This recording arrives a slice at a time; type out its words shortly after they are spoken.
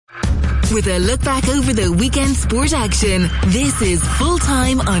with a look back over the weekend sport action. This is Full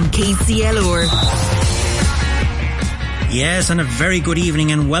Time on KCLR. Yes, and a very good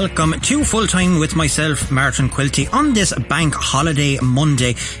evening and welcome to Full Time with myself, Martin Quilty, on this bank holiday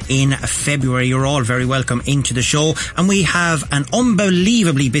Monday in February. You're all very welcome into the show, and we have an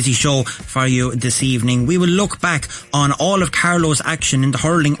unbelievably busy show for you this evening. We will look back on all of Carlow's action in the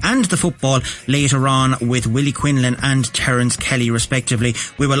hurling and the football later on with Willie Quinlan and Terence Kelly respectively.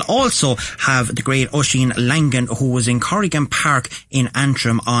 We will also have the great Oisin Langan, who was in Corrigan Park in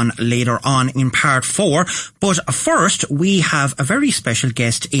Antrim, on later on in part 4. But first, we have a very special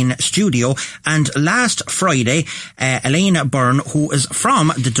guest in studio, and last Friday, Elena Byrne, who is from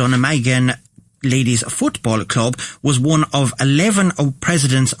the Dunnamaggin Ladies Football Club, was one of 11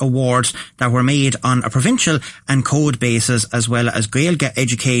 President's Awards that were made on a provincial and code basis, as well as Gaeilge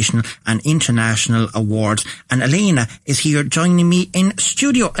Educational and International Awards. And Elena is here joining me in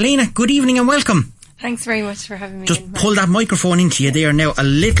studio. Elena, good evening and welcome. Thanks very much for having me. Just pull that microphone into you there now, a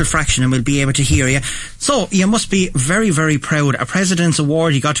little fraction, and we'll be able to hear you. So, you must be very, very proud. A President's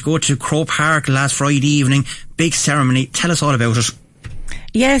Award, you got to go to Croke Park last Friday evening. Big ceremony. Tell us all about it.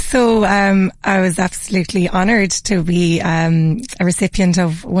 Yeah, so I was absolutely honoured to be a recipient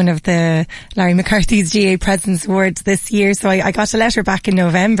of one of the Larry McCarthy's GA President's Awards this year. So I got a letter back in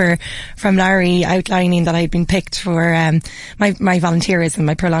November from Larry outlining that I'd been picked for my volunteerism,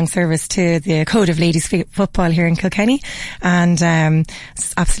 my prolonged service to the Code of Ladies Football here in Kilkenny. And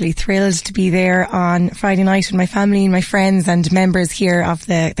absolutely thrilled to be there on Friday night with my family and my friends and members here of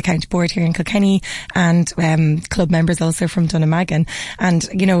the county board here in Kilkenny, and club members also from Dunnamaggin. And,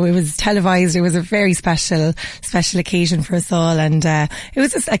 you know, it was televised. It was a very special occasion for us all. And it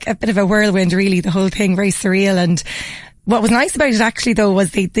was just like a bit of a whirlwind, really, the whole thing, very surreal. And what was nice about it, actually, though, was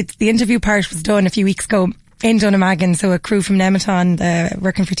the interview part was done a few weeks ago in Dunnamaggin. So a crew from Nemeton,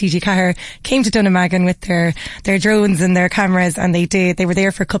 working for TG Cahir, came to Dunnamaggin with their drones and their cameras, and they were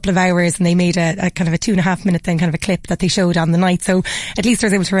there for a couple of hours, and they made a kind of a 2.5 minute thing, kind of a clip that they showed on the night. So at least I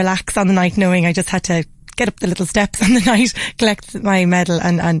was able to relax on the night, knowing I just had to get up the little steps on the night, collect my medal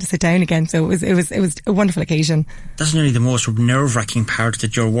and sit down again. So it was a wonderful occasion. That's nearly the most nerve-wracking part,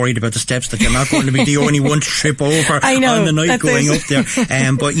 that you're worried about the steps, that you're not going to be the only one to trip over on the night going up there.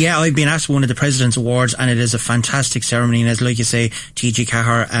 But yeah, I've been asked one of the President's Awards, and it is a fantastic ceremony. And as like you say, TG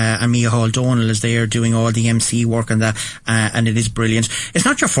Cahir and Mia Hall-Donald is there doing all the MC work and that, and it is brilliant. It's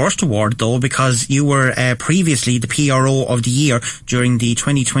not your first award though, because you were previously the PRO of the Year during the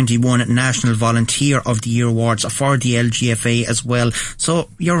 2021 National Volunteer of the Year Awards for the LGFA as well. So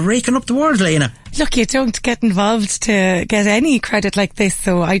you're raking up the awards, Lena. Look, you don't get involved to get any credit like this,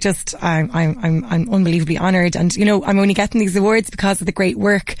 so I'm unbelievably honoured. And, you know, I'm only getting these awards because of the great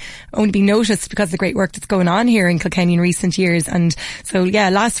work, only being noticed because of the great work that's going on here in Kilkenny in recent years. And so, yeah,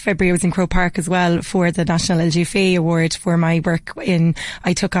 last February I was in Croke Park as well for the National LGFA Award for my work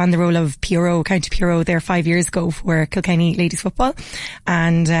I took on the role of PRO, County PRO there 5 years ago for Kilkenny Ladies Football.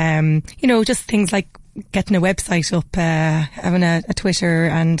 And, you know, just things like getting a website up, having a Twitter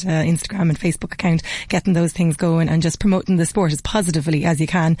and Instagram and Facebook account, getting those things going and just promoting the sport as positively as you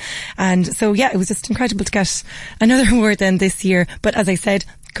can. And so, yeah, it was just incredible to get another award then this year. But as I said,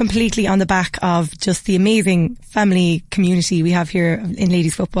 completely on the back of just the amazing family community we have here in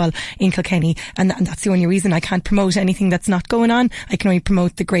ladies football in Kilkenny. And that's the only reason I can't promote anything that's not going on. I can only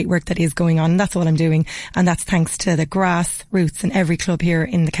promote the great work that is going on. And that's all I'm doing. And that's thanks to the grassroots in every club here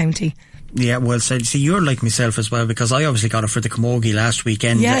in the county. Yeah, well, so you're like myself as well, because I obviously got it for the Camogie last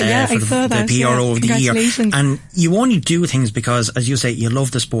weekend, for I saw that, the PRO of the year. Congratulations. And you only do things because, as you say, you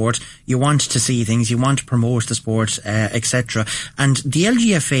love the sport, you want to see things, you want to promote the sport, etc. And the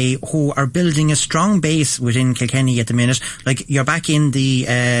LGFA, who are building a strong base within Kilkenny at the minute, like you're back in the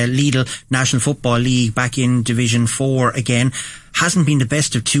Lidl National Football League, back in Division 4 again. Hasn't been the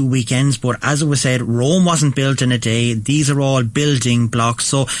best of 2 weekends, but as it was said, Rome wasn't built in a day. These are all building blocks.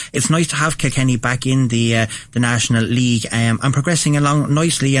 So it's nice to have Kilkenny back in the National League, and progressing along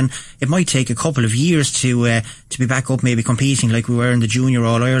nicely. And it might take a couple of years to be back up, maybe competing like we were in the Junior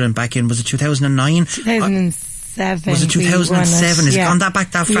All Ireland back in, was it 2009? 2007. Was it 2007? Is it gone that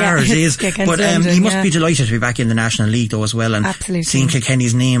back that far? It is. But you must be delighted to be back in the National League though as well, and absolutely seeing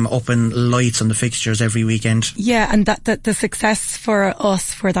Kilkenny's name up in lights on the fixtures every weekend. Yeah, and that the success for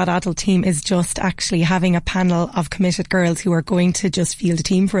us, for that adult team, is just actually having a panel of committed girls who are going to just field a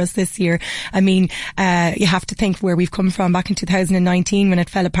team for us this year. I mean, you have to think where we've come from back in 2019 when it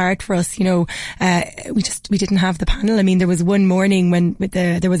fell apart for us. You know, we didn't have the panel. I mean, there was one morning when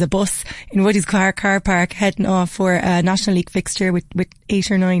there was a bus in Woody's car park heading off for a National League fixture with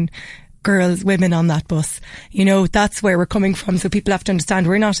 8 or 9 women on that bus. You know, that's where we're coming from. So people have to understand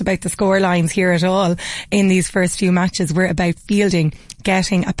we're not about the score lines here at all in these first few matches. We're about fielding,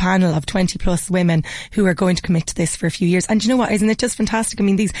 getting a panel of 20 plus women who are going to commit to this for a few years. And you know what, isn't it just fantastic? I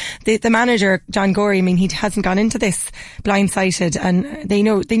mean, the manager, John Gorey, I mean, he hasn't gone into this blindsided, and they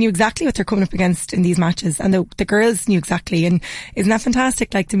knew exactly what they're coming up against in these matches, and the girls knew exactly. And isn't that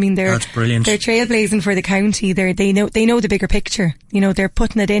fantastic? Like, I mean, that's brilliant. They're trailblazing for the county. They know the bigger picture. You know, they're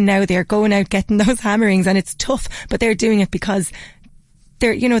putting it in now. They're going out getting those hammerings, and it's tough, but they're doing it because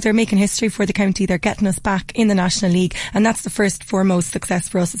they're making history for the county. They're getting us back in the National League, and that's the first foremost success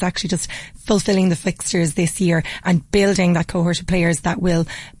for us, is actually just fulfilling the fixtures this year and building that cohort of players that will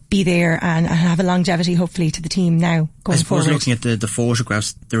be there and have a longevity, hopefully, to the team now going forward. I suppose looking at the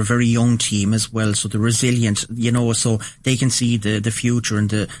photographs, they're a very young team as well, so they're resilient, you know, so they can see the future and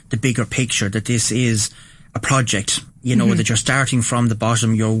the bigger picture, that this is a project, you know, that you're starting from the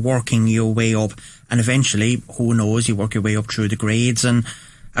bottom, you're working your way up, and eventually, who knows, you work your way up through the grades, and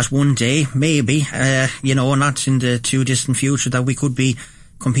at one day, maybe, you know, not in the too distant future, that we could be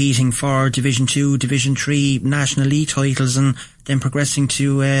competing for Division 2, Division 3 National League titles, and then progressing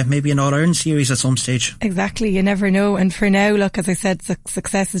to maybe an All-Ireland series at some stage. Exactly, you never know. And for now, look, as I said,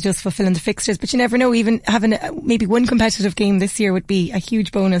 success is just fulfilling the fixtures, but you never know, even having maybe one competitive game this year would be a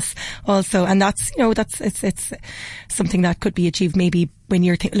huge bonus also. And that's, you know, it's something that could be achieved maybe when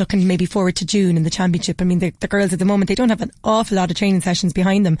you're looking maybe forward to June in the championship. I mean, the girls at the moment, they don't have an awful lot of training sessions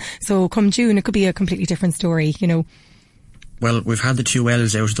behind them, so come June it could be a completely different story, you know. Well, we've had the two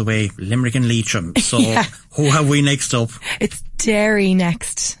L's out of the way, Limerick and Leitrim. So who have we next up? It's Derry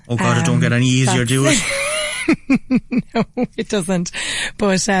next. Oh God, it don't get any easier, do it? No, it doesn't.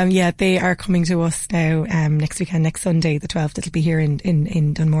 But yeah, they are coming to us now next weekend, next Sunday, the 12th. It'll be here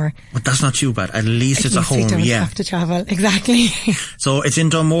in Dunmore. But that's not too bad. At least it's at home. Don't have to travel. Exactly. So it's in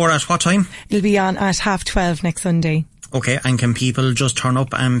Dunmore at what time? It'll be on at 12:30 next Sunday. Okay, and can people just turn up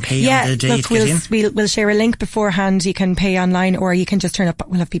and pay on the day to get in? We'll share a link beforehand. You can pay online, or you can just turn up.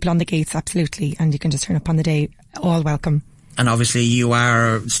 We'll have people on the gates, absolutely, and you can just turn up on the day. All welcome. And obviously you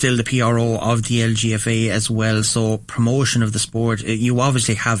are still the PRO of the LGFA as well, so promotion of the sport, you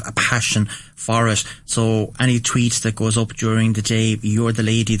obviously have a passion for it. So any tweets that goes up during the day, you're the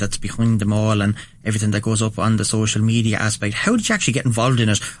lady that's behind them all, and everything that goes up on the social media aspect. How did you actually get involved in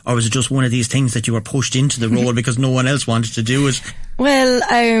it? Or was it just one of these things that you were pushed into the role because no one else wanted to do it? Well,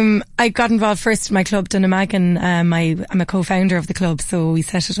 I got involved first in my club, Dunnamaggin. I'm a co-founder of the club, so we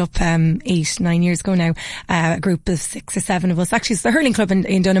set it up 8-9 years ago now. A group of 6 or 7 of us. Actually, it's the hurling club in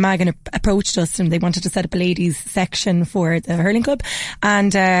Dunnamaggin approached us, and they wanted to set up a ladies section for the hurling club.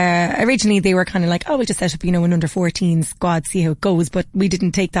 And originally they were kind of like, oh, we'll just set up, an under 14 squad, see how it goes. But we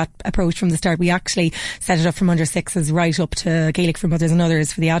didn't take that approach from the start. We actually set it up from under 6s right up to Gaelic for mothers and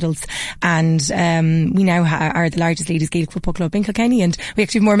others for the adults. And we now are the largest ladies Gaelic football club in Kilkenny, and we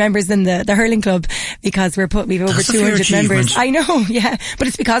actually have more members than the hurling club, because we've over 200 members. I know, yeah, but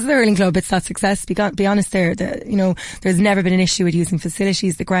it's because of the hurling club. It's that success. Be honest, there's never been an issue with using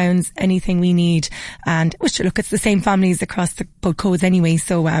facilities, the grounds, anything we need. And look, it's the same families across both codes anyway.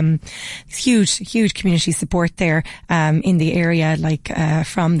 So it's huge community support there in the area.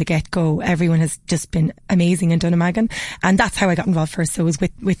 From the get go, everyone has just been amazing in Dunnamaggin, and that's how I got involved first. So it was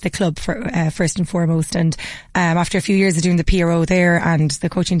with the club first and foremost. And after a few years of doing the PRO there and the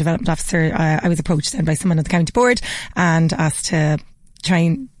coaching development officer, I was approached then by someone on the county board and asked to try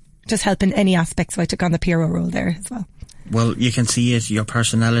and just help in any aspect. So I took on the PRO role there as well. Well, you can see it, your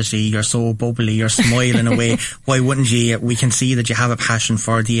personality, you're so bubbly, you're smiling away. Why wouldn't you? We can see that you have a passion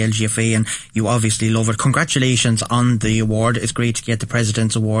for the LGFA and you obviously love it. Congratulations on the award. It's great to get the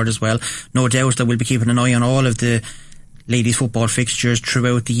President's Award as well. No doubt that we'll be keeping an eye on all of the ladies football fixtures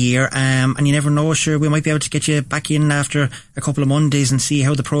throughout the year. And you never know, sure, we might be able to get you back in after a couple of Mondays and see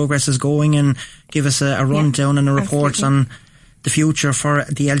how the progress is going and give us a rundown and a report on the future for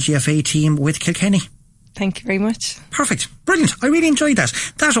the LGFA team with Kilkenny. Thank you very much. Perfect. Brilliant. I really enjoyed that.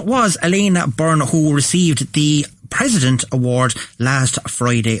 That was Elena Byrne, who received the President Award last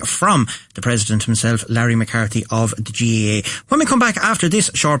Friday from the President himself, Larry McCarthy of the GAA. When we come back after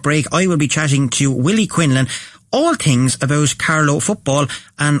this short break, I will be chatting to Willie Quinlan all things about Carlow football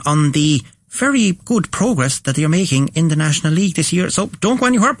and on the very good progress that they are making in the National League this year. So don't go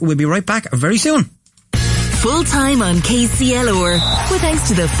anywhere. We'll be right back very soon. Full Time on KCLR. With thanks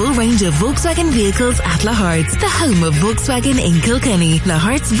to the full range of Volkswagen vehicles at Lahart's, the home of Volkswagen in Kilkenny.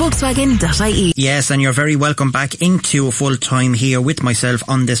 Lahart'sVolkswagen.ie. Yes, and you're very welcome back into Full Time here with myself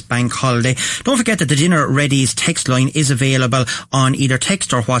on this bank holiday. Don't forget that the Dinner Ready's text line is available on either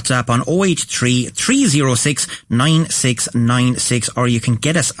text or WhatsApp on 083 306 9696, or you can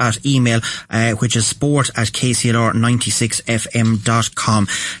get us at email, which is sport@kclr96fm.com.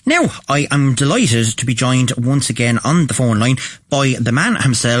 Now, I am delighted to be joined once again on the phone line by the man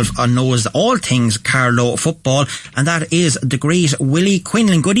himself who knows all things Carlow football, and that is the great Willie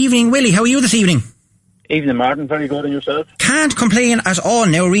Quinlan. Good evening, Willie. How are you this evening? Evening, Martin. Very good. And yourself? Can't complain at all.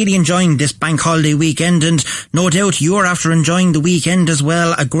 Now, really enjoying this bank holiday weekend, and no doubt you're after enjoying the weekend as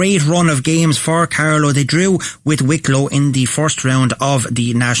well. A great run of games for Carlow. They drew with Wicklow in the first round of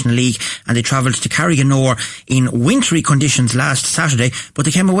the National League, and they travelled to Carriganore in wintry conditions last Saturday, but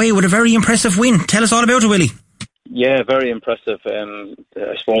they came away with a very impressive win. Tell us all about it, Willie. Yeah, very impressive. I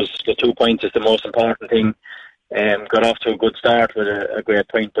suppose the 2 points is the most important thing. Got off to a good start with a great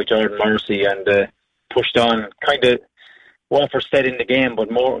point by Jordan Morrissey, and pushed on. Kind of Waterford stayed in the game, but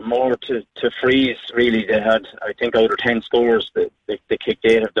more to freeze. Really, they had, I think, out of 10 scores, they kicked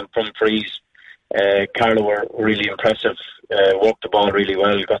 8 of them from freeze. Carlow were really impressive. Worked the ball really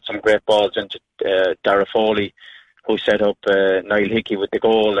well. Got some great balls into Dara Foley, who set up Niall Hickey with the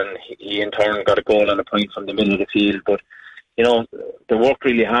goal, and he in turn got a goal and a point from the middle of the field. But you know, they worked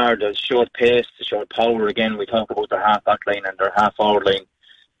really hard. They showed pace, they showed power. Again, we talk about their half back line and their half forward line.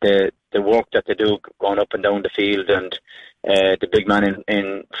 The work that they do going up and down the field, and the big man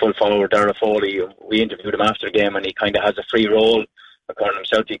in full forward, Dara Foley, we interviewed him after the game, and he kind of has a free role. According to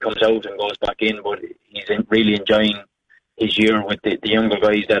himself, he comes out and goes back in, but he's really enjoying his year with the younger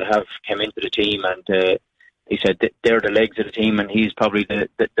guys that have come into the team, and he said that they're the legs of the team, and he's probably the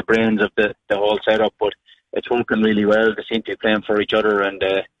brains of the whole setup. But it's working really well. They seem to be playing for each other, and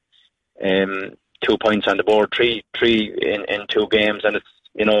 2 points on the board, three in 2 games, and it's,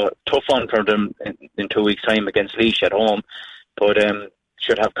 you know, tough one for them in 2 weeks' time against Laois at home, but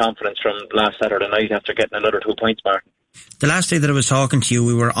should have confidence from last Saturday night after getting another 2 points, Martin. The last day that I was talking to you,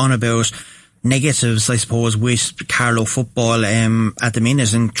 we were on about negatives, I suppose, with Carlow football at the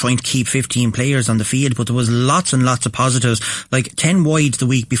minute, and trying to keep 15 players on the field, but there was lots and lots of positives, like 10 wide the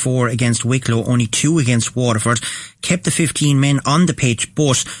week before against Wicklow, only 2 against Waterford, kept the 15 men on the pitch,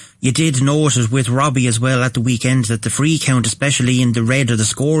 but you did notice with Robbie as well at the weekend that the free count, especially in the red or the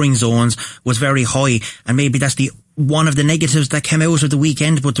scoring zones, was very high, and maybe that's one of the negatives that came out of the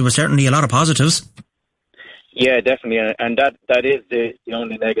weekend, but there were certainly a lot of positives. Yeah, definitely, and that is the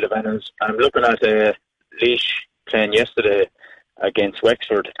only negative. And I'm looking at Laois playing yesterday against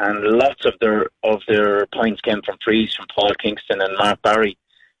Wexford, and lots of their points came from frees from Paul Kingston and Mark Barry,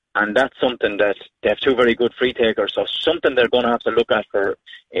 and that's something that they have 2 very good free takers. So something they're going to have to look at for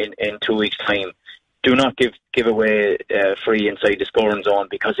in 2 weeks' time. Do not give away free inside the scoring zone,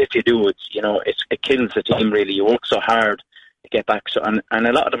 because if you do, it kills the team. Really, you work so hard to get back. So and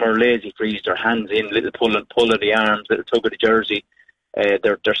a lot of them are lazy frees. Their hands in, little pull of the arms, little tug of the jersey.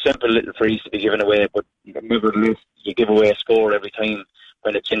 They're simple little frees to be given away, but you give away a score every time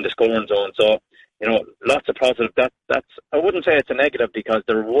when it's in the scoring zone. So, you know, lots of positive. That's I wouldn't say it's a negative, because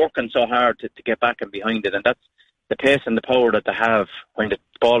they're working so hard to get back and behind it, and that's the pace and the power that they have when the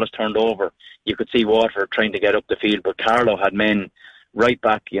ball is turned over. You could see Waterford trying to get up the field, but Carlow had men right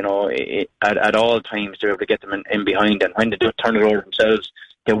back, you know, at all times to be able to get them in behind, and when they do turn it over themselves,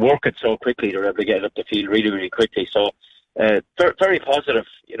 they work it so quickly, they're able to get it up the field really, really quickly. So very positive,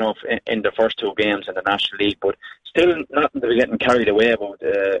 you know, in the first 2 games in the National League, but still nothing to be getting carried away about.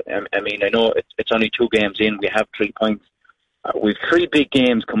 I mean, I know it's only 2 games in, we have 3 points. We've 3 big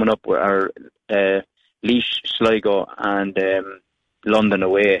games coming up with our Laois, Sligo and London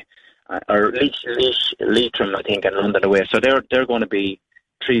away. Or Leitrim, I think, and London away. So they're going to be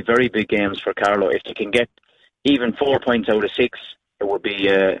 3 very big games for Carlow. If they can get even 4 points out of 6, it would be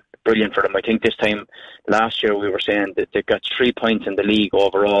brilliant for them. I think this time last year we were saying that they got 3 points in the league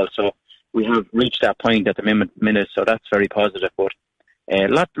overall. So we have reached that point at the minute. So that's very positive. But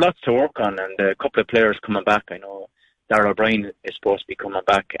lots to work on, and a couple of players coming back. I know Darragh O'Brien is supposed to be coming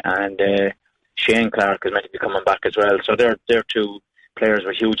back, and Shane Clark is meant to be coming back as well. So they're 2 players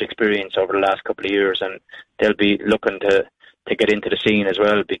with huge experience over the last couple of years, and they'll be looking to get into the scene as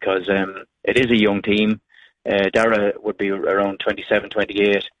well, because it is a young team. Dara would be around 27,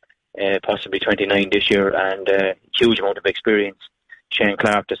 28, possibly 29 this year, and huge amount of experience. Shane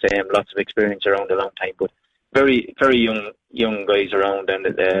Clark the same, lots of experience around a long time, but very, very young guys around, and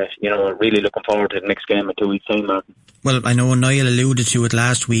really looking forward to the next game in 2 weeks' time, Martin. Well, I know Niall alluded to it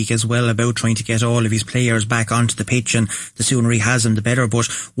last week as well about trying to get all of his players back onto the pitch, and the sooner he has them the better. But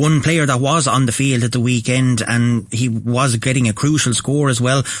one player that was on the field at the weekend, and he was getting a crucial score as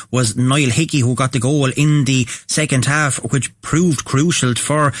well, was Niall Hickey, who got the goal in the second half, which proved crucial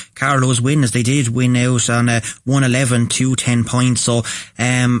for Carlow's win, as they did win out on a 111 to 10 points. So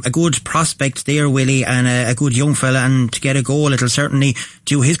a good prospect there, Willie, and a good young fella, and to get a goal, it'll certainly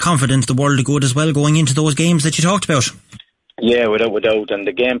do his confidence the world of good as well going into those games that you talked about. Yeah, without doubt. And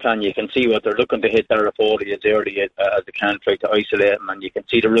the game plan, you can see what they're looking to hit Dara Foley as early as they can, try to isolate him, and you can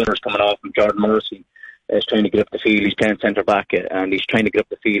see the runners coming off him. Jordan Morrissey is trying to get up the field. He's playing centre back, and he's trying to get up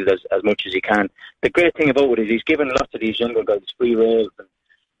the field as much as he can. The great thing about it is he's given lots of these younger guys free roles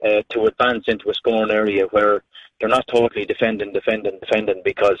to advance into a scoring area where they're not totally defending,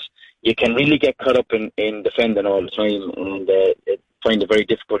 because you can really get caught up in defending all the time, and find it very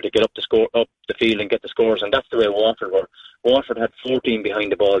difficult to get up the field and get the scores. And that's the way Waterford were. Waterford had 14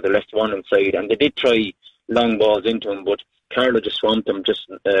 behind the ball, they left one inside, and they did try long balls into him, but Carlow just swamped him, just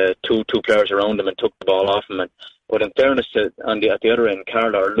two players around him, and took the ball off him. But in fairness, at the other end,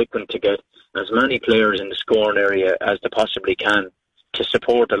 Carlow are looking to get as many players in the scoring area as they possibly can to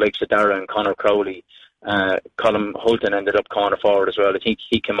support the likes of Dara and Conor Crowley. Colin Hulton ended up corner forward as well. I think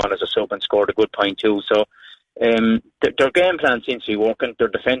he came on as a sub and scored a good point too. So their game plan seems to be working. They're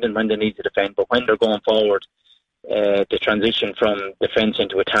defending when they need to defend, but when they're going forward, the transition from defence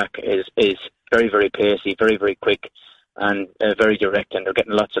into attack is very, very pacey, very, very quick, and very direct, and they're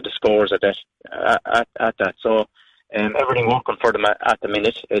getting lots of the scores at that. So everything working for them at the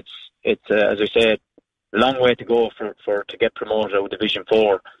minute. It's as I said, a long way to go to get promoted out of Division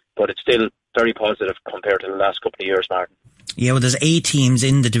 4, but it's still very positive compared to the last couple of years, Martin. Yeah, well, there's 8 teams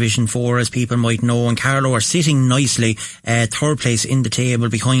in the Division 4, as people might know, and Carlow are sitting nicely third place in the table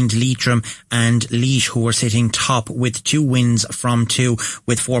behind Leitrim and Laois, who are sitting top with 2 wins from 2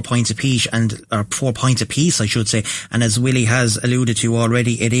 with 4 points apiece, or 4 points apiece, I should say. And as Willie has alluded to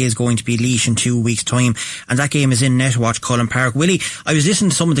already, it is going to be Laois in 2 weeks' time, and that game is in Netwatch, Cullen Park. Willie, I was listening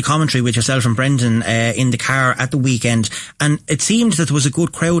to some of the commentary with yourself and Brendan in the car at the weekend, and it seemed that there was a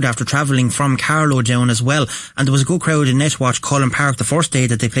good crowd after travelling from Carlow down as well, and there was a good crowd in Netwatch Cullen Park the first day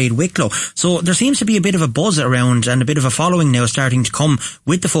that they played Wicklow. So there seems to be a bit of a buzz around and a bit of a following now starting to come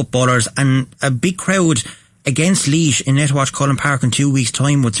with the footballers, and a big crowd against Laois in Netwatch Cullen Park in 2 weeks'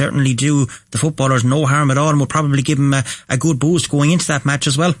 time would certainly do the footballers no harm at all, and would probably give them a good boost going into that match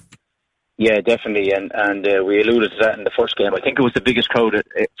as well. Yeah, definitely, and we alluded to that in the first game. I think it was the biggest crowd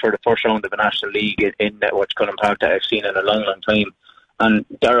for the first round of the National League in Netwatch Cullen Park that I've seen in a long, long time. And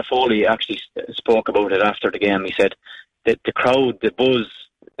Dara Foley actually spoke about it after the game. He said that the crowd, the buzz,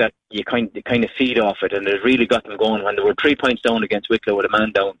 that you kind of feed off it, and it really got them going when they were 3 points down against Wicklow with a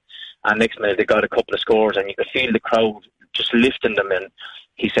man down, and next minute they got a couple of scores, and you could feel the crowd just lifting them. And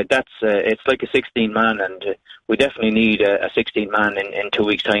he said that's it's like a 16-man, and we definitely need a 16-man in 2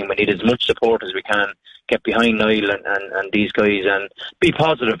 weeks' time. We need as much support as we can, get behind Niall and these guys, and be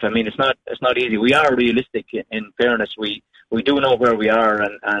positive. I mean, it's not easy. We are realistic. In fairness, we do know where we are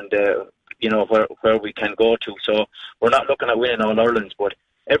and you know where we can go to. So we're not looking at winning All Irelands, but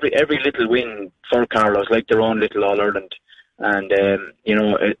every little win for Carlow is like their own little All Ireland. And you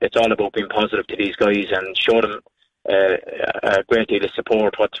know, it's all about being positive to these guys and show them a great deal of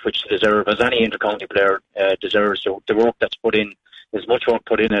support, which they deserve, as any intercounty player deserves. So the work that's put in, there's much work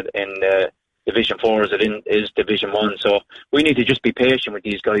put in it in Division 4 as it is Division 1. So we need to just be patient with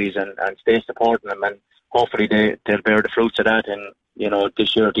these guys and stay supporting them, and hopefully they'll bear the fruits of that. And you know,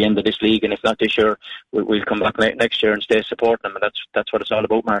 this year at the end of this league, and if not this year, we'll come back next year and stay supporting them. And that's what it's all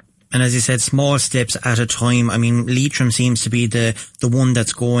about, Mark. And as you said, small steps at a time. I mean, Leitrim seems to be the one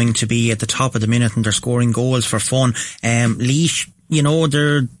that's going to be at the top of the minute, and they're scoring goals for fun. Laois, you know,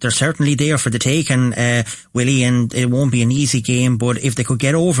 they're certainly there for the taking, Willie, and it won't be an easy game, but if they could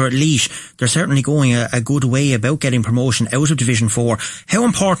get over Laois, they're certainly going a good way about getting promotion out of Division 4. How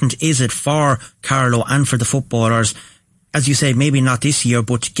important is it for Carlow and for the footballers, as you say, maybe not this year,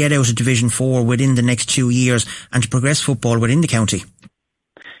 but to get out of Division 4 within the next 2 years and to progress football within the county?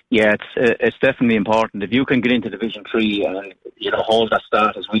 Yeah, it's definitely important. If you can get into Division 3 and, you know, hold that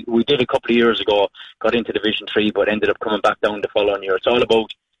status. We did a couple of years ago, got into Division 3, but ended up coming back down the following year. It's all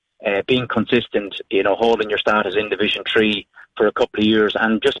about being consistent, you know, holding your status in Division 3 for a couple of years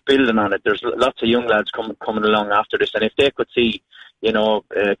and just building on it. There's lots of young lads coming along after this, and if they could see, you know,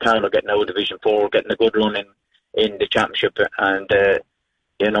 Carlow getting out of Division 4, getting a good run in the championship, and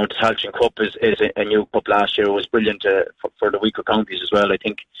the Tailteann Cup is a new cup. Last year was brilliant for the weaker counties as well. I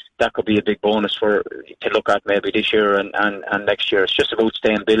think that could be a big bonus to look at maybe this year and next year. It's just about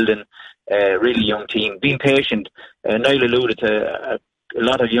staying building, really young team, being patient. Niall alluded to a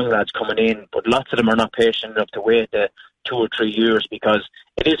lot of young lads coming in, but lots of them are not patient enough to wait 2 or 3 years, because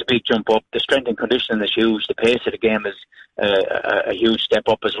it is a big jump up. The strength and conditioning is huge. The pace of the game is a huge step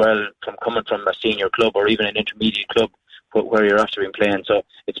up as well, from coming from a senior club or even an intermediate club where you're after been playing. So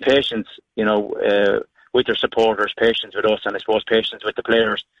it's patience, with their supporters, patience with us, and I suppose patience with the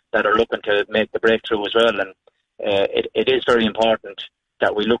players that are looking to make the breakthrough as well. And it is very important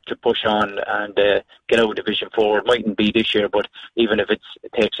that we look to push on and get out of Division 4. It mightn't be this year, but even if it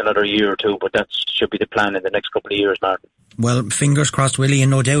takes another year or two, but that should be the plan in the next couple of years, Martin. Well, fingers crossed, Willie, and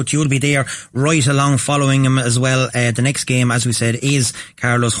no doubt you'll be there right along following him as well. The next game, as we said, is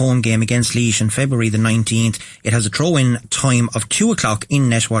Carlow's home game against Laois on February the 19th. It has a throw-in time of 2 o'clock in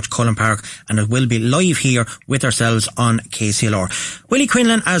Netwatch Cullen Park, and it will be live here with ourselves on KCLR. Willie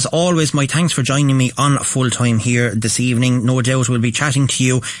Quinlan, as always, my thanks for joining me on Full Time here this evening. No doubt we'll be chatting to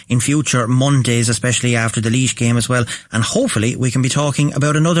you in future Mondays, especially after the Laois game as well, and hopefully we can be talking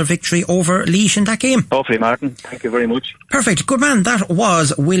about another victory over Laois in that game. Hopefully, Martin. Thank you very much. Perfect. Good man. That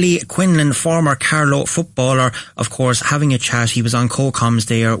was Willie Quinlan, former Carlow footballer. Of course, having a chat. He was on co-coms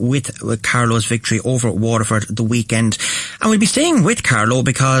there with Carlow's victory over Waterford the weekend. And we'll be staying with Carlow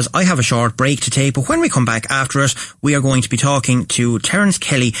because I have a short break to take. But when we come back after it, we are going to be talking to Terence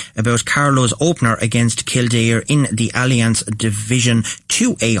Kelly about Carlow's opener against Kildare in the Alliance Division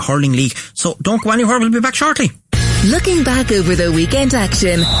 2A Hurling League. So don't go anywhere. We'll be back shortly. Looking back over the weekend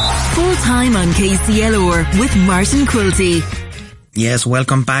action. Full Time on KCLR with Martin Quilty. Yes,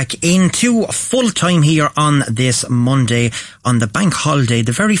 welcome back into Full Time here on this Monday on the bank holiday,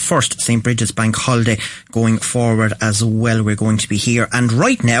 the very first St. Bridget's bank holiday going forward as well. We're going to be here. And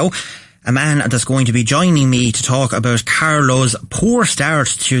right now, a man that's going to be joining me to talk about Carlow's poor start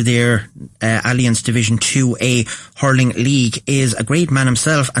to their Alliance Division 2A Hurling League is a great man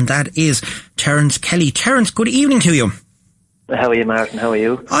himself, and that is Terence Kelly. Terence, good evening to you. How are you, Martin? How are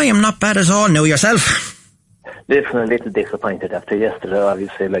you? I am not bad at all. Now yourself? Listen, a little disappointed after yesterday,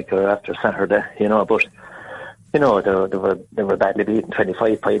 obviously, or after Saturday, but they were badly beaten,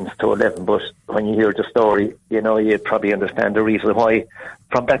 25 points to 11. But when you hear the story, you'd probably understand the reason why.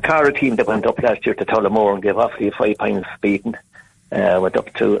 From that Cara team that went up last year to Tullamore and gave Offaly 5 points beaten, went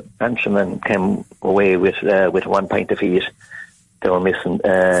up to Antrim and came away with 1 point defeat. They were missing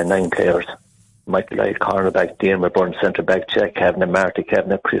 9 players. Michael Lloyd, cornerback, Diarmaid Byrne, centre-back, Jack Kavanagh, Marty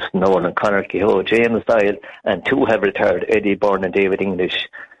Kavanagh, Chris Nolan, Conor Kehoe, James Dial, and 2 have retired, Eddie Byrne and David English,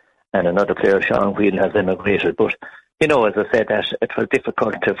 and another player, Sean Whelan, has emigrated. But, as I said, that it was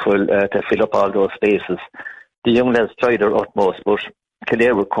difficult to fill up all those spaces. The young lads tried their utmost, but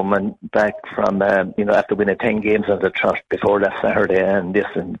Kildare were coming back from, after winning 10 games on the trot before last Saturday, and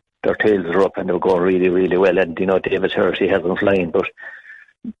their tails are up and they were going really, really well. And, David Hershey has them flying, but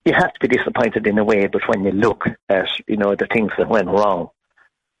you have to be disappointed in a way. But when you look at, the things that went wrong,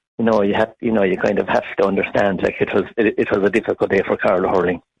 you kind of have to understand, it was a difficult day for Carlow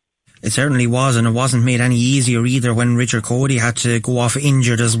hurling. It certainly was, and it wasn't made any easier either when Richard Cody had to go off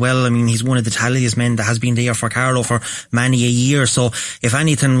injured as well. I mean, he's one of the talisman that has been there for Carlow for many a year. So if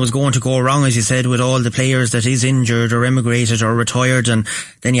anything was going to go wrong, as you said, with all the players that is injured or emigrated or retired, and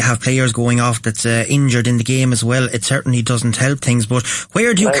then you have players going off that's injured in the game as well, it certainly doesn't help things. But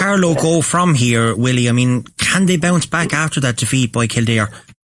where do Carlow go from here, Willie? I mean, can they bounce back after that defeat by Kildare?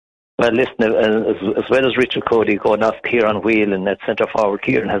 Well, listen, as well as Richard Cody going off, Kieran Whelan at centre forward,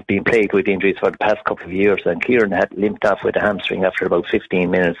 Kieran has been plagued with injuries for the past couple of years, and Kieran had limped off with a hamstring after about 15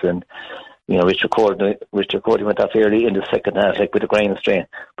 minutes, and Richard Cody went off early in the second half, with a groin strain.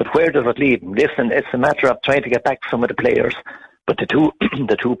 But where does it lead him? Listen, it's a matter of trying to get back some of the players, but the two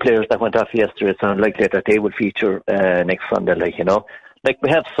players that went off yesterday, it's unlikely that they will feature next Sunday. We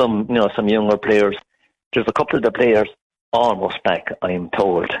have some younger players. There's a couple of the players almost back, I'm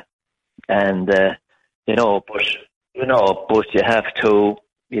told. And, but you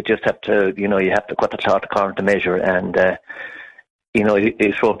just have to cut the cloth according to measure. And,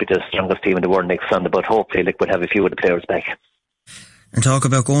 it won't be the strongest team in the world next Sunday, but hopefully we'll have a few of the players back. And talk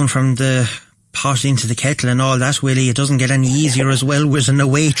about going from the pot into the kettle and all that, Willie, it doesn't get any easier as well with an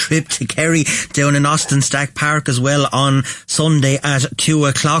away trip to Kerry down in Austin Stack Park as well on Sunday at 2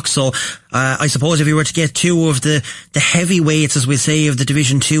 o'clock. So I suppose if you were to get 2 of the heavyweights, as we say, of the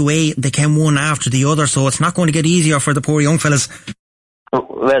Division 2A, they came one after the other, so it's not going to get easier for the poor young fellas.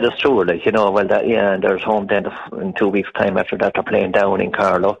 Well, it's true, and there's home then in 2 weeks' time after that. They're playing down in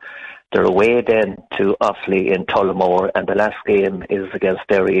Carlow. They're away then to Offaly in Tullamore, and the last game is against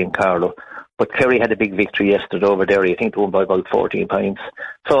Derry in Carlow. But Kerry had a big victory yesterday over Derry. I think they won by about 14 points.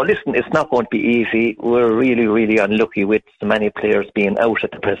 So listen, it's not going to be easy. We're really, really unlucky with so many players being out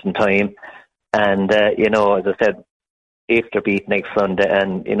at the present time. And, as I said, if they're beat next Sunday,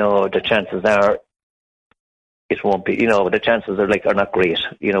 and, the chances are it won't be, the chances are not great.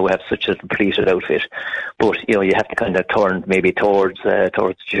 We have such a depleted outfit. But, you have to kind of turn maybe towards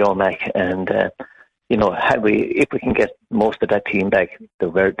Joe Mack and, if we can get most of that team back,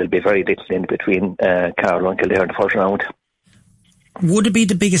 there'll be very little in between Carlow and Kildare in the first round. Would it be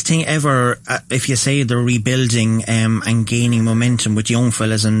the biggest thing ever if you say they're rebuilding and gaining momentum with young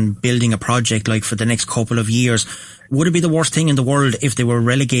fellas and building a project like for the next couple of years? Would it be the worst thing in the world if they were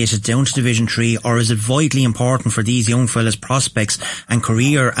relegated down to Division 3, or is it vitally important for these young fellas' prospects and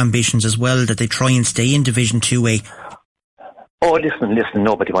career ambitions as well that they try and stay in Division 2A? Oh, listen,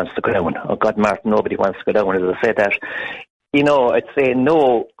 nobody wants to go down. Oh, God, Martin, nobody wants to go down. As I said that, I'd say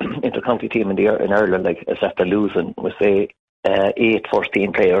no inter-county team in Ireland, is after losing, we say 8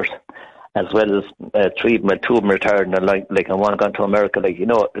 first-team players, as well as 2 of them retired, and one gone to America.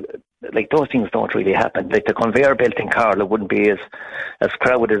 Those things don't really happen. The conveyor belt in Carlow wouldn't be as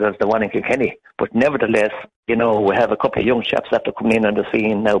crowded as the one in Kilkenny. But nevertheless, we have a couple of young chaps after coming in on the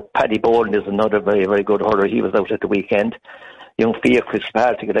scene. Now, Paddy Boland is another very, very good hurler. He was out at the weekend. Young Fia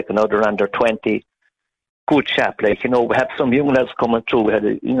Fitzpatrick, another under 20. Good chap, we have some young lads coming through. We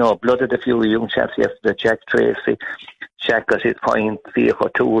had, blooded a few young chaps yesterday. Jack Tracy, Jack got his point. Fia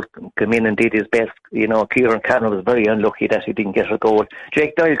Couture came in and did his best. Kieran Cannon was very unlucky that he didn't get a goal.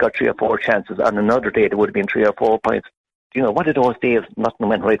 Jake Doyle got 3 or 4 chances. On another day, there would have been 3 or 4 points. One of those days, nothing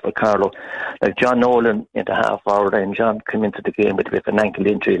went right for Carlow. John Nolan into half hour, and John came into the game with a bit of an ankle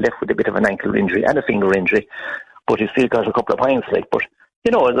injury, left with a bit of an ankle injury and a finger injury. But he still got a couple of points. But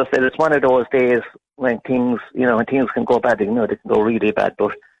as I said, it's one of those days when things, when things can go bad. They can go really bad.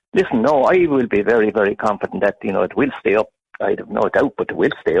 But listen, no, I will be very, very confident that it will stay up. I have no doubt, but it will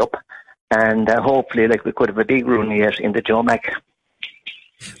stay up. And hopefully, we could have a big run yet in the Joe Mack.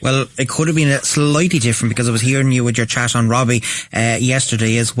 Well, it could have been slightly different because I was hearing you with your chat on Robbie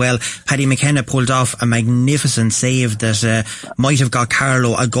yesterday as well. Paddy McKenna pulled off a magnificent save that might have got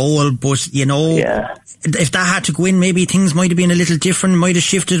Carlow a goal, but if that had to go in, maybe things might have been a little different, might have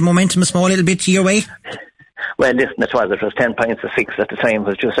shifted momentum a small little bit to your way. Well, listen, it was 10 points to 6 at the time. It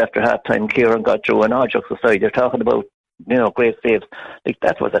was just after half time. Kieran got through, and all jokes aside, you're talking about great saves.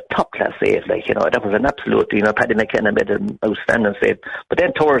 That was a top class save. That was an absolute. Paddy McKenna made an outstanding save. But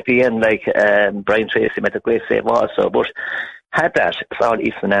then towards the end, Brian Tracy made a great save also. But had that, it's all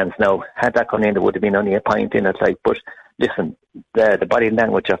Eastern hands now. Had that gone in, there would have been only a point in it. But listen, the body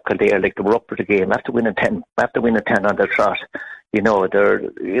language of Kildare, they were up for the game after winning 10 on their trot.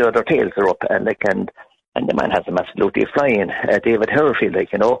 Their tails are up, and the man has them absolutely flying. David Herfield,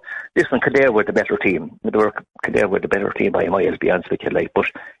 listen, Kildare were the better team. Kildare were the better team by a mile, to be honest with you. But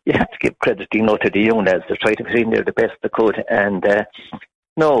you have to give credit, to the young lads. They tried to fit in there the best they could. And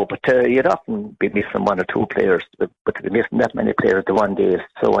you'd often be missing 1 or 2 players. But to be missing that many players the one day is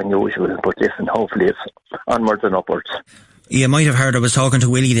so unusual. But listen, hopefully it's onwards and upwards. You might have heard I was talking to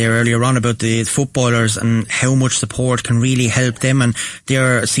Willie there earlier on about the footballers and how much support can really help them, and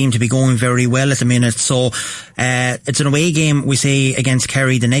they seem to be going very well at the minute. So it's an away game, we say, against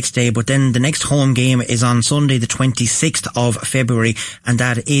Kerry the next day, but then the next home game is on Sunday the 26th of February, and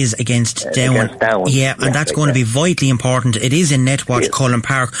that is against Down. And that's going to be vitally important. It is in Netwatch Cullen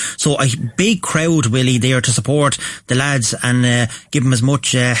Park, so a big crowd, Willie, there to support the lads and give them as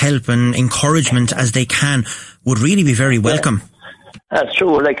much help and encouragement as they can would really be very welcome. That's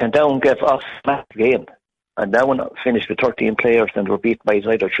true. And Down gave us a game, and Down finished with 13 players and were beat by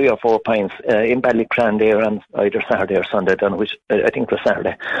either 3 or 4 points in Ballycran there on either Saturday or Sunday, which I think it was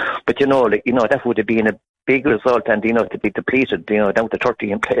Saturday. But that would have been a big result, and to be depleted, down to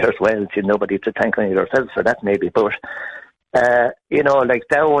 13 players. Well, nobody to thank only ourselves for that maybe, but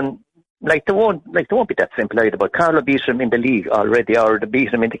Down. They won't be that simple either, but Carlow beat them in the league already, or they beat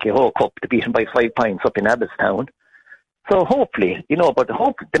them in the Kehoe Cup. They beat them by 5 points up in Abbottstown. So hopefully,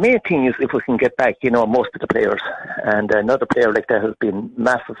 the main thing is if we can get back, most of the players. And another player like that has been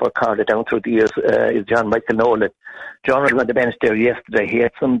massive for Carlow down through the years is John Michael Nolan. John was on the bench there yesterday. He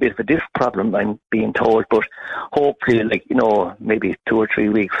had some bit of a disc problem, I'm being told, but hopefully, maybe 2 or 3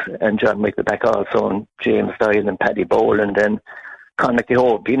 weeks, and John might be back also, and James Doyle and Paddy Boland, and then Conor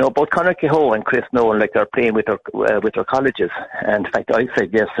Kehoe. Both Conor Kehoe and Chris Nolan, are playing with their colleges. And in fact, I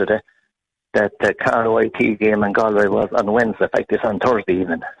said yesterday, that the Carlow IT game in Galway was on Wednesday. In fact, it's on Thursday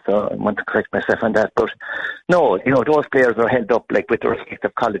evening. So I want to correct myself on that. But no, those players are held up like with their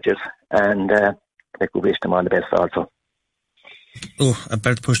respective colleges, and we wish them all the best also. Oh, I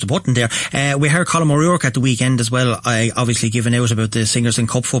better push the button there. We heard Colin O'Rourke at the weekend as well. I obviously given out about the Singerson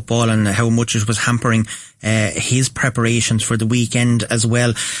Cup football and how much it was hampering his preparations for the weekend as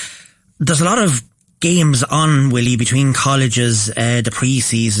well. There's a lot of games on, Willie, between colleges, the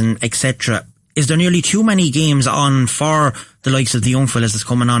pre-season, etc. Is there nearly too many games on for the likes of the young fellas that's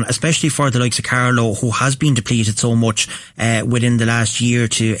coming on, especially for the likes of Carlow, who has been depleted so much within the last year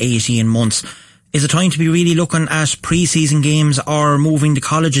to 18 months? Is it time to be really looking at pre-season games or moving the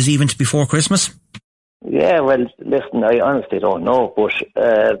colleges even to before Christmas? Yeah, well, listen, I honestly don't know, but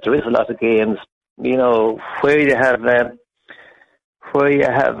there is a lot of games, where you have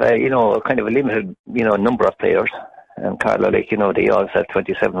kind of a limited, number of players. And Carlow, they always have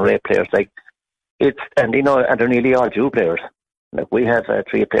 27 rate players, and they're nearly all due players. Like, we have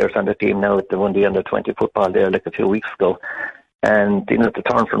 3 players on the team now that won the under-20 football there, a few weeks ago. And, to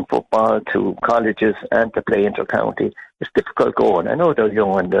turn from football to colleges and to play inter-county, it's difficult going. I know they're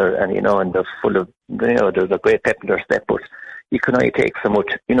young and they're full of, there's a great pep in their step, but you can only take so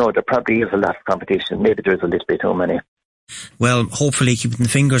much. There probably is a lot of competition. Maybe there's a little bit too many. Well, hopefully keeping the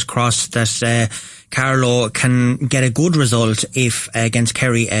fingers crossed that Carlow can get a good result if against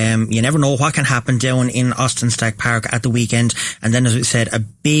Kerry. You never know what can happen down in Austin Stack Park at the weekend. And then, as we said, a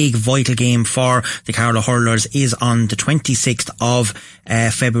big vital game for the Carlow Hurlers is on the 26th of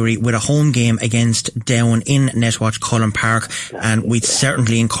February with a home game against Down in Netwatch Cullen Park. And we'd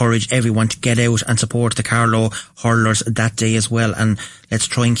certainly encourage everyone to get out and support the Carlow Hurlers that day as well. And let's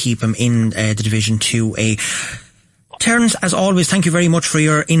try and keep them in the Division 2A. Terence, as always, thank you very much for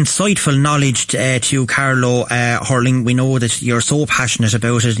your insightful knowledge to Carlow hurling. We know that you're so passionate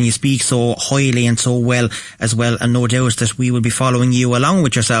about it and you speak so highly and so well as well, and no doubt that we will be following you along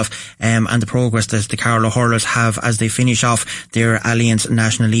with yourself and the progress that the Carlow hurlers have as they finish off their Alliance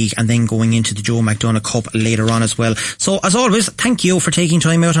National League and then going into the Joe McDonagh Cup later on as well. So, as always, thank you for taking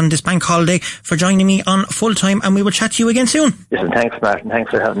time out on this bank holiday, for joining me on Full Time, and we will chat to you again soon. Listen, thanks, Martin.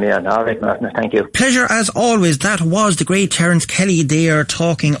 Thanks for having me on. All right, Martin. Thank you. Pleasure as always. That was the great Terence Kelly there,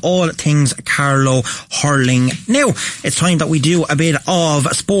 talking all things Carlow hurling. Now, it's time that we do a bit of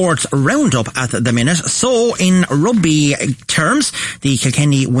sports roundup at the minute. So, in rugby terms, the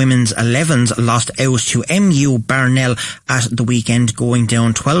Kilkenny women's 11s lost out to MU Barnell at the weekend, going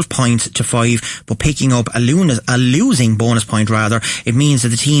down 12 points to 5, but picking up a losing bonus point rather. It means that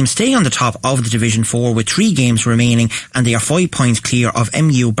the team stay on the top of the Division 4 with 3 games remaining, and they are 5 points clear of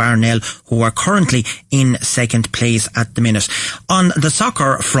MU Barnell, who are currently in second place at the minute. On the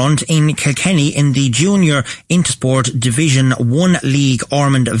soccer front in Kilkenny, in the Junior Intersport Division 1 League,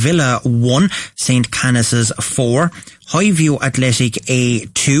 Ormond Villa 1, St. Canice's 4, Highview Athletic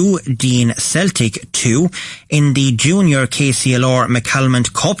A2, Dean Celtic 2. In the Junior KCLR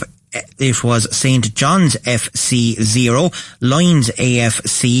McCalmont Cup, it was St. John's FC 0, Lions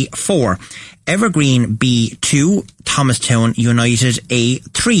AFC 4. Evergreen B2, Thomastown United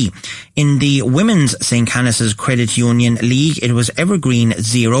A3. In the Women's St. Canice's Credit Union League, it was Evergreen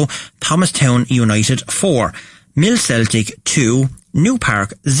 0, Thomastown United 4. Mill Celtic 2, New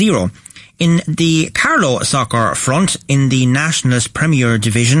Park 0. In the Carlow soccer front, in the Nationalist Premier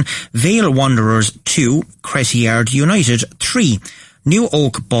Division, Vale Wanderers 2, Cressyyard United 3. New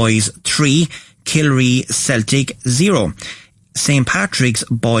Oak Boys 3, Kilree Celtic 0. St. Patrick's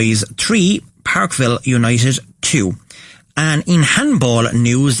Boys 3, Parkville United 2. And in handball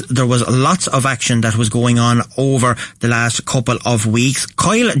news, there was lots of action that was going on over the last couple of weeks.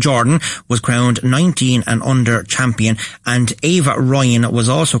 Kyle Jordan was crowned 19 and under champion, and Ava Ryan was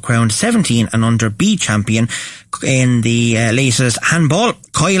also crowned 17 and under B champion. In the latest handball,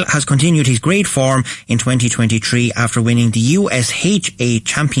 Kyle has continued his great form in 2023 after winning the USHA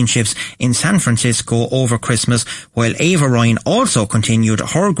Championships in San Francisco over Christmas, while Ava Ryan also continued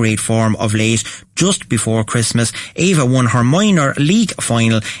her great form of late. Just before Christmas, Ava won her minor league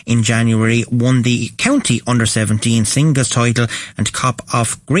final in January, won the county under-17 singles title, and to cap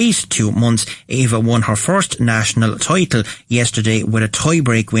off great 2 months, Ava won her first national title yesterday with a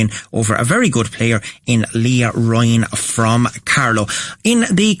tie-break win over a very good player in Leah Ryan from Carlow. In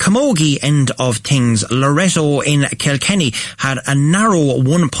In the camogie end of things, Loreto in Kilkenny had a narrow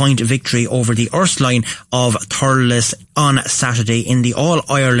 1-point victory over the Ursuline of Thurles on Saturday in the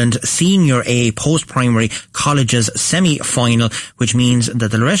All-Ireland Senior A Post-Primary Colleges semi-final, which means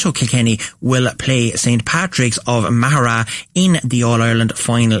that the Loreto Kilkenny will play St. Patrick's of Mahara in the All-Ireland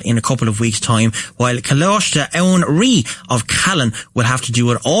final in a couple of weeks' time, while Caloshta Owen Ree of Callan will have to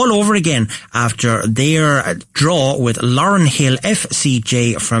do it all over again after their draw with Lauren Hill FCJ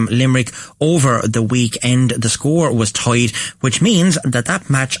from Limerick over the weekend. The score was tied, which means that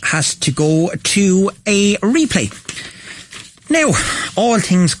match has to go to a replay. Now, all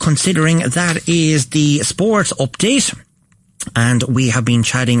things considering, that is the sports update. And we have been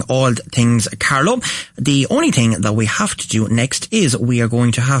chatting all things Carlow. The only thing that we have to do next is we are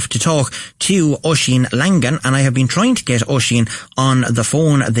going to have to talk to Oisín Langan, and I have been trying to get Oisín on the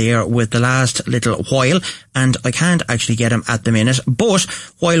phone there with the last little while, and I can't actually get him at the minute. But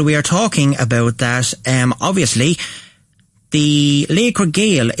while we are talking about that, obviously the Laker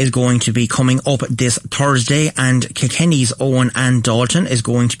Gale is going to be coming up this Thursday, and Kilkenny's Owen and Dalton is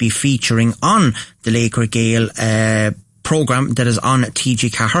going to be featuring on the Laker Gale programme that is on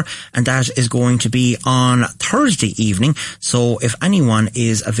TG Cahir, and that is going to be on Thursday evening. So if anyone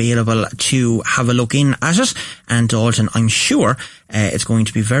is available to have a look in at it, and Dalton, I'm sure it's going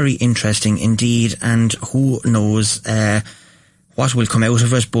to be very interesting indeed, and who knows what will come out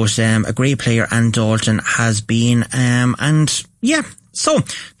of it, but a great player and Dalton has been, and yeah. So,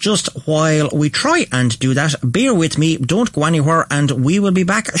 just while we try and do that, bear with me, don't go anywhere, and we will be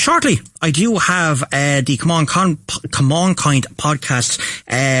back shortly. I do have the Come On Kind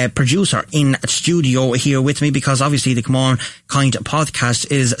podcast producer in studio here with me, because obviously the Come On Kind podcast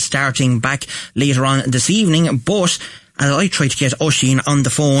is starting back later on this evening, but as I tried to get Oisín on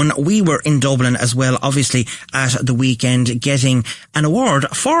the phone, we were in Dublin as well, obviously, at the weekend, getting an award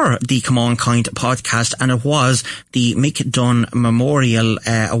for the Come On Kind podcast, and it was the Mick Dunn Memorial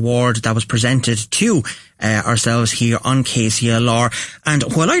Award that was presented to ourselves here on KCLR. And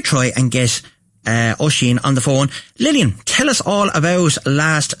while I try and get Oisín on the phone, Lillian, tell us all about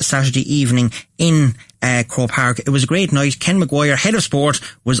last Saturday evening in Croke Park. It was a great night. Ken Maguire, head of sport,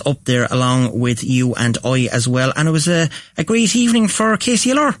 was up there along with you and I as well, and it was a great evening for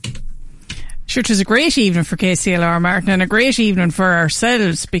KCLR. Sure, it was a great evening for KCLR, Martin, and a great evening for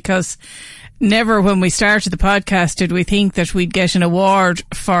ourselves, because never when we started the podcast did we think that we'd get an award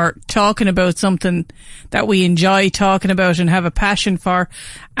for talking about something that we enjoy talking about and have a passion for,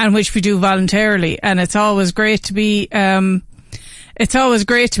 and which we do voluntarily. And it's always great to be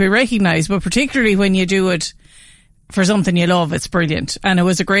recognised, but particularly when you do it for something you love, it's brilliant. And it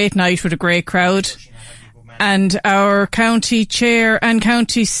was a great night with a great crowd. And our county chair and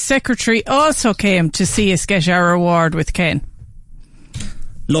county secretary also came to see us get our award with Ken.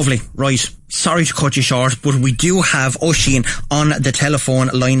 Lovely. Right. Sorry to cut you short, but we do have Oisín on the telephone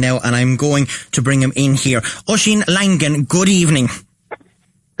line now, and I'm going to bring him in here. Oisín Langan, good evening.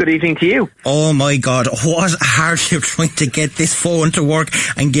 Good evening to you. Oh my God, what a hardship trying to get this phone to work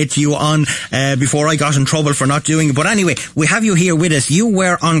and get you on before I got in trouble for not doing it. But anyway, we have you here with us. You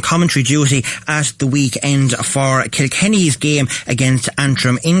were on commentary duty at the weekend for Kilkenny's game against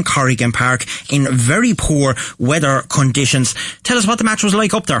Antrim in Corrigan Park in very poor weather conditions. Tell us what the match was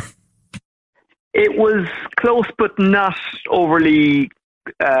like up there. It was close, but not overly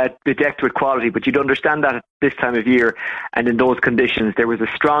bedecked with quality, but you'd understand that at this time of year and in those conditions. There was a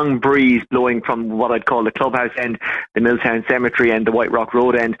strong breeze blowing from what I'd call the clubhouse end, the Milltown Cemetery end, the White Rock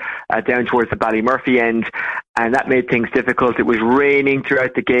Road end, down towards the Ballymurphy end, and that made things difficult. It was raining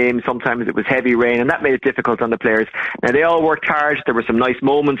throughout the game. Sometimes it was heavy rain, and that made it difficult on the players. Now, they all worked hard. There were some nice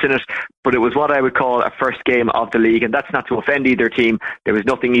moments in it, but it was what I would call a first game of the league, and that's not to offend either team. There was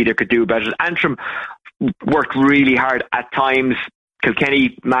nothing either could do about it. Antrim worked really hard at times.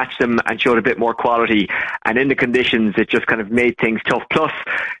 Kilkenny matched them and showed a bit more quality, and in the conditions it just kind of made things tough. Plus,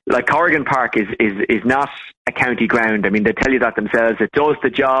 like, Corrigan Park is not a county ground. I mean, they tell you that themselves. It does the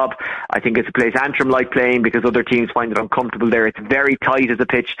job. I think it's a place Antrim like playing because other teams find it uncomfortable there. It's very tight as a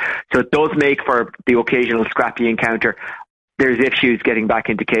pitch, so it does make for the occasional scrappy encounter. There's issues getting back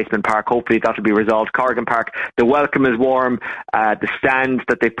into Casement Park. Hopefully that'll be resolved. Corrigan Park, the welcome is warm. The stand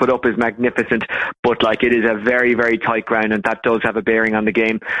that they put up is magnificent, but like, it is a very, very tight ground, and that does have a bearing on the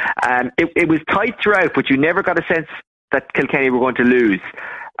game. It was tight throughout, but you never got a sense that Kilkenny were going to lose.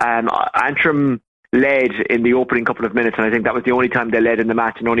 Antrim led in the opening couple of minutes, and I think that was the only time they led in the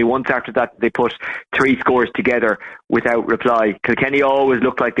match, and only once after that they put 3 scores together without reply. Kilkenny always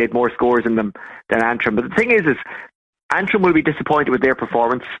looked like they had more scores in them than Antrim, but the thing is Antrim will be disappointed with their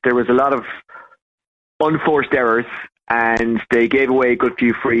performance. There was a lot of unforced errors, and they gave away a good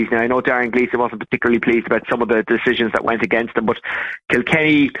few frees. Now, I know Darren Gleeson wasn't particularly pleased about some of the decisions that went against them, but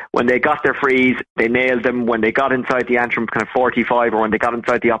Kilkenny, when they got their frees, they nailed them. When they got inside the Antrim kind of 45, or when they got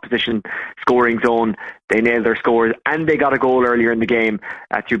inside the opposition scoring zone, they nailed their scores, and they got a goal earlier in the game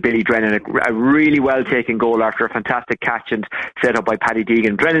through Billy Drennan, a really well-taken goal after a fantastic catch and set up by Paddy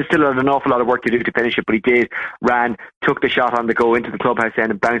Deegan. Drennan still had an awful lot of work to do to finish it, but he ran, took the shot on the go into the clubhouse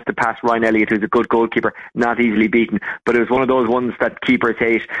end and bounced it past Ryan Elliott, who's a good goalkeeper, not easily beaten. But it was one of those ones that keepers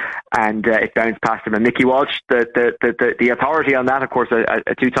hate, and it bounced past him. And Mickey Walsh, the authority on that, of course,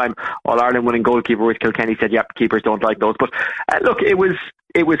 a two-time All-Ireland winning goalkeeper with Kilkenny, said, yep, keepers don't like those. But look, it was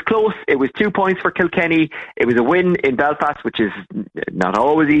close. It was 2 points for Kilkenny. It was a win in Belfast, which is not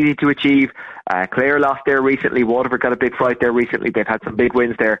always easy to achieve. Clare lost there recently. Waterford got a big fright there recently. They've had some big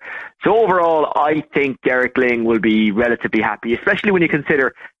wins there. So overall, I think Derek Lyng will be relatively happy, especially when you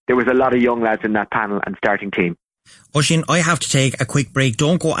consider there was a lot of young lads in that panel and starting team. Oisín, I have to take a quick break.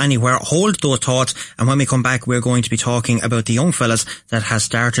 Don't go anywhere. Hold those thoughts. And when we come back, we're going to be talking about the young fellas that has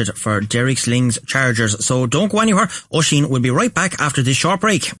started for Derek Lyng's Chargers. So don't go anywhere. Oisín will be right back after this short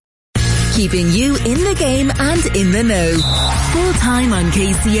break. Keeping you in the game and in the know. Full time on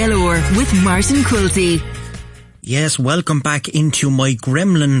KCLR with Martin Quilty. Yes, welcome back into my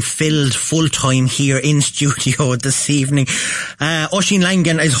gremlin-filled full-time here in studio this evening. Oisín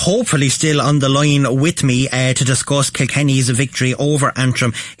Langan is hopefully still on the line with me to discuss Kilkenny's victory over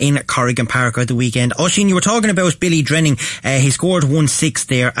Antrim in Corrigan Park at the weekend. Oisín, you were talking about Billy Drennan. He scored 1-6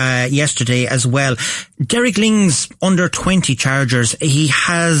 there yesterday as well. Derek Lyng's under-20 Chargers, he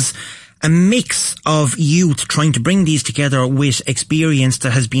has a mix of youth trying to bring these together with experience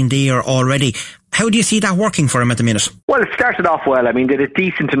that has been there already. How do you see that working for him at the minute? Well, it started off well. I mean, they did a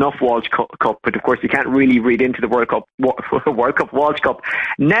decent enough Walsh Cup, but of course you can't really read into the World Cup Walsh Cup.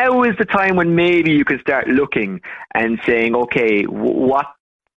 Now is the time when maybe you can start looking and saying, okay, what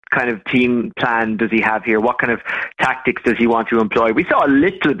kind of team plan does he have here? What kind of tactics does he want to employ? We saw a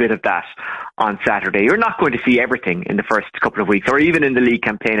little bit of that on Saturday. You're not going to see everything in the first couple of weeks, or even in the league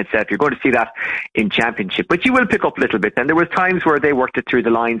campaign itself. You're going to see that in Championship, but you will pick up little bits. And there was times where they worked it through the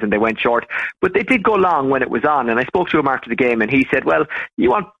lines and they went short, but they did go long when it was on. And I spoke to him after the game, and he said, well, you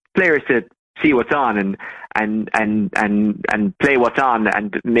want players to see what's on and play what's on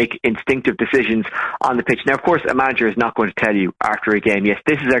and make instinctive decisions on the pitch. Now, of course, a manager is not going to tell you after a game, yes,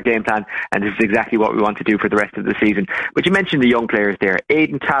 this is our game plan and this is exactly what we want to do for the rest of the season. But you mentioned the young players there.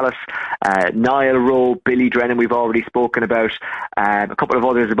 Aidan Tallis, Niall Rowe, Billy Drennan, we've already spoken about, a couple of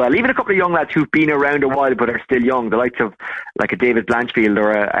others as well. Even a couple of young lads who've been around a while but are still young, the likes of like a David Blanchfield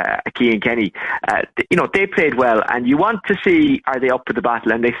or a Cian Kenny. They played well, and you want to see, are they up for the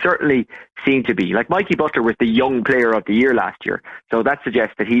battle? And they certainly seem to be. Like Mikey Butler was the young player of the year last year, so that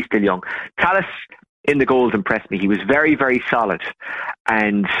suggests that he's still young. Tallis in the goals impressed me. He was very, very solid,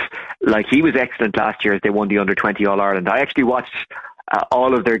 and he was excellent last year as they won the Under-20 All-Ireland. I actually watched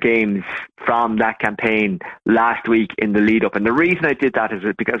all of their games from that campaign last week in the lead up, and the reason I did that is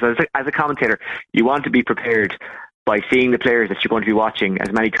because as a commentator, you want to be prepared by seeing the players that you're going to be watching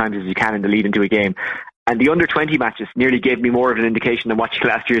as many times as you can in the lead into a game. And the under-20 matches nearly gave me more of an indication than watching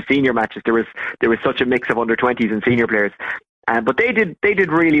last year's senior matches. There was such a mix of under-20s and senior players. But they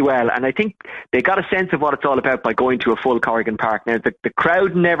did really well, and I think they got a sense of what it's all about by going to a full Corrigan Park. Now, the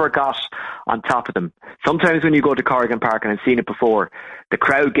crowd never got on top of them. Sometimes when you go to Corrigan Park, and I've seen it before, the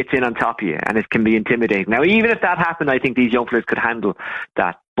crowd gets in on top of you, and it can be intimidating. Now, even if that happened, I think these young players could handle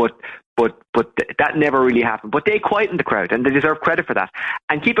that. But that never really happened. But they quietened the crowd, and they deserve credit for that.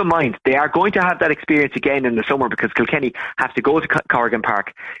 And keep in mind, they are going to have that experience again in the summer because Kilkenny have to go to Corrigan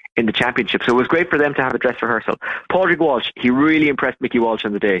Park in the Championship. So it was great for them to have a dress rehearsal. Padraig Walsh, he really impressed Mickey Walsh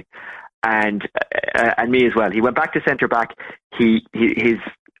on the day, and me as well. He went back to centre back. His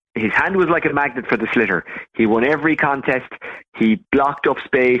hand was like a magnet for the sliotar. He won every contest. He blocked up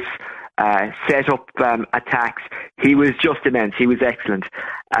space. Set up attacks. He was just immense. He was excellent.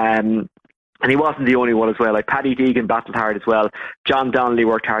 And he wasn't the only one as well. Like Paddy Deegan battled hard as well. John Donnelly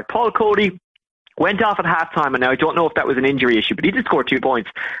worked hard. Paul Cody went off at half-time, and now I don't know if that was an injury issue, but he did score 2 points.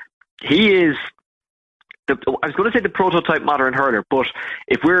 He is, I was going to say the prototype modern hurler, but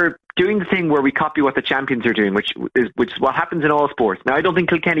if we're doing the thing where we copy what the champions are doing, which is what happens in all sports. Now, I don't think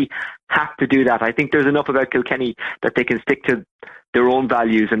Kilkenny have to do that. I think there's enough about Kilkenny that they can stick to their own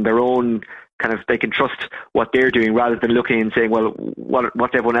values and their own kind of, they can trust what they're doing rather than looking and saying, well,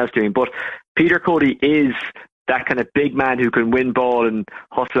 what's everyone else doing? But Peter Cody is that kind of big man who can win ball and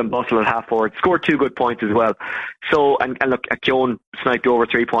hustle and bustle at half forward. Scored 2 good points as well. So, and look, Joan sniped over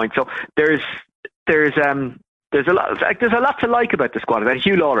 3 points. So there's there's a lot to like about the squad. About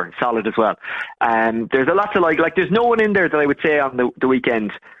Hugh Lawler, solid as well. There's a lot to like. Like, there's no one in there that I would say on the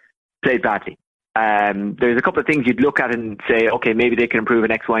weekend played badly. There's a couple of things you'd look at and say, okay, maybe they can improve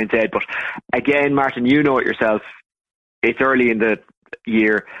in X, Y, and Z. But again, Martin, you know it yourself. It's early in the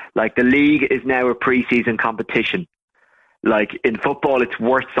year. Like, the league is now a pre-season competition. Like, in football, it's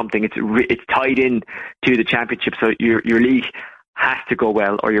worth something. It's tied in to the championship, so your league has to go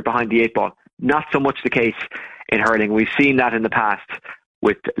well, or you're behind the 8 ball. Not so much the case in hurling. We've seen that in the past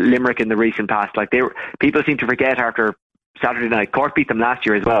with Limerick in the recent past. Like, people seem to forget after Saturday night. Cork beat them last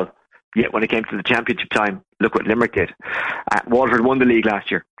year as well. Yet when it came to the championship time, look what Limerick did. Waterford won the league last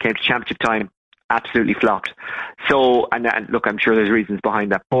year. Came to championship time, absolutely flopped. So, and look, I'm sure there's reasons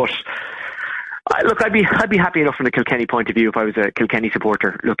behind that. But look, I'd be happy enough from the Kilkenny point of view if I was a Kilkenny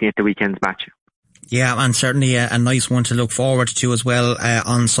supporter looking at the weekend's match. Yeah, and certainly a nice one to look forward to as well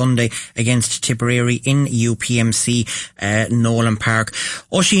on Sunday against Tipperary in UPMC Nolan Park.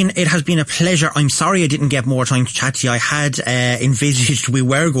 Oisín, it has been a pleasure. I'm sorry I didn't get more time to chat to you. I had envisaged we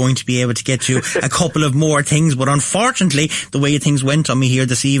were going to be able to get to a couple of more things, but unfortunately the way things went on me here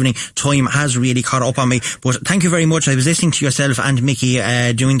this evening, time has really caught up on me. But thank you very much. I was listening to yourself and Mickey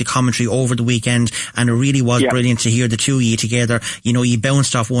doing the commentary over the weekend, and it really was brilliant to hear the two of you together. You know, you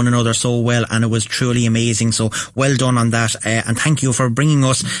bounced off one another so well, and it was truly amazing. So well done on that, and thank you for bringing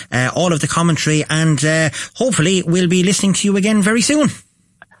us all of the commentary, and hopefully we'll be listening to you again very soon.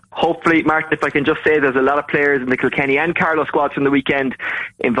 Hopefully, Martin, if I can just say, there's a lot of players in the Kilkenny and Carlow squads from the weekend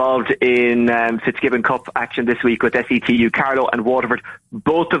involved in Fitzgibbon Cup action this week with SETU, Carlow and Waterford.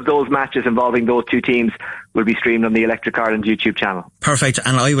 Both of those matches involving those two teams will be streamed on the Electric Ireland YouTube channel. Perfect,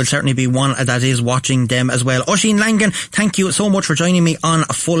 and I will certainly be one that is watching them as well. Oisín Langan, thank you so much for joining me on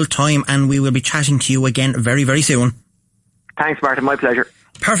Full Time, and we will be chatting to you again very, very soon. Thanks, Martin, my pleasure.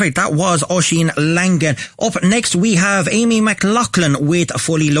 Perfect, that was Oisín Langan. Up next we have Amy McLaughlin with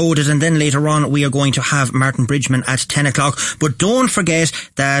Fully Loaded, and then later on we are going to have Martin Bridgman at 10 o'clock. But don't forget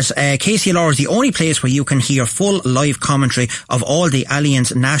that KCLR is the only place where you can hear full live commentary of all the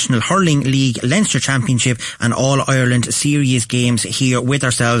Alliance National Hurling League, Leinster Championship and All Ireland Series games here with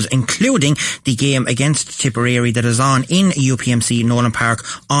ourselves, including the game against Tipperary that is on in UPMC Nolan Park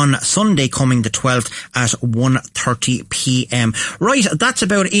on Sunday coming the 12th at 1:30pm. Right, that's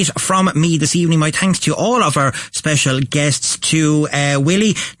about it from me this evening. My thanks to all of our special guests, to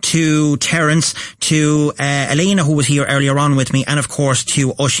Willie, to Terence, to Elena, who was here earlier on with me, and of course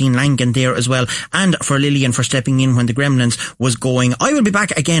to Oisín Langan there as well, and for Lillian for stepping in when the Gremlins was going. I will be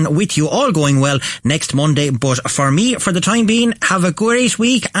back again with you, all going well, next Monday, but for me, for the time being, have a great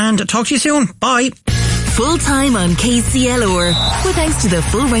week and talk to you soon. Bye. Full Time on KCLR, with thanks to the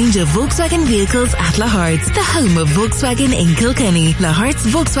full range of Volkswagen vehicles at Lahart's, the home of Volkswagen in Kilkenny.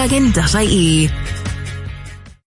 lahartsvolkswagen.ie.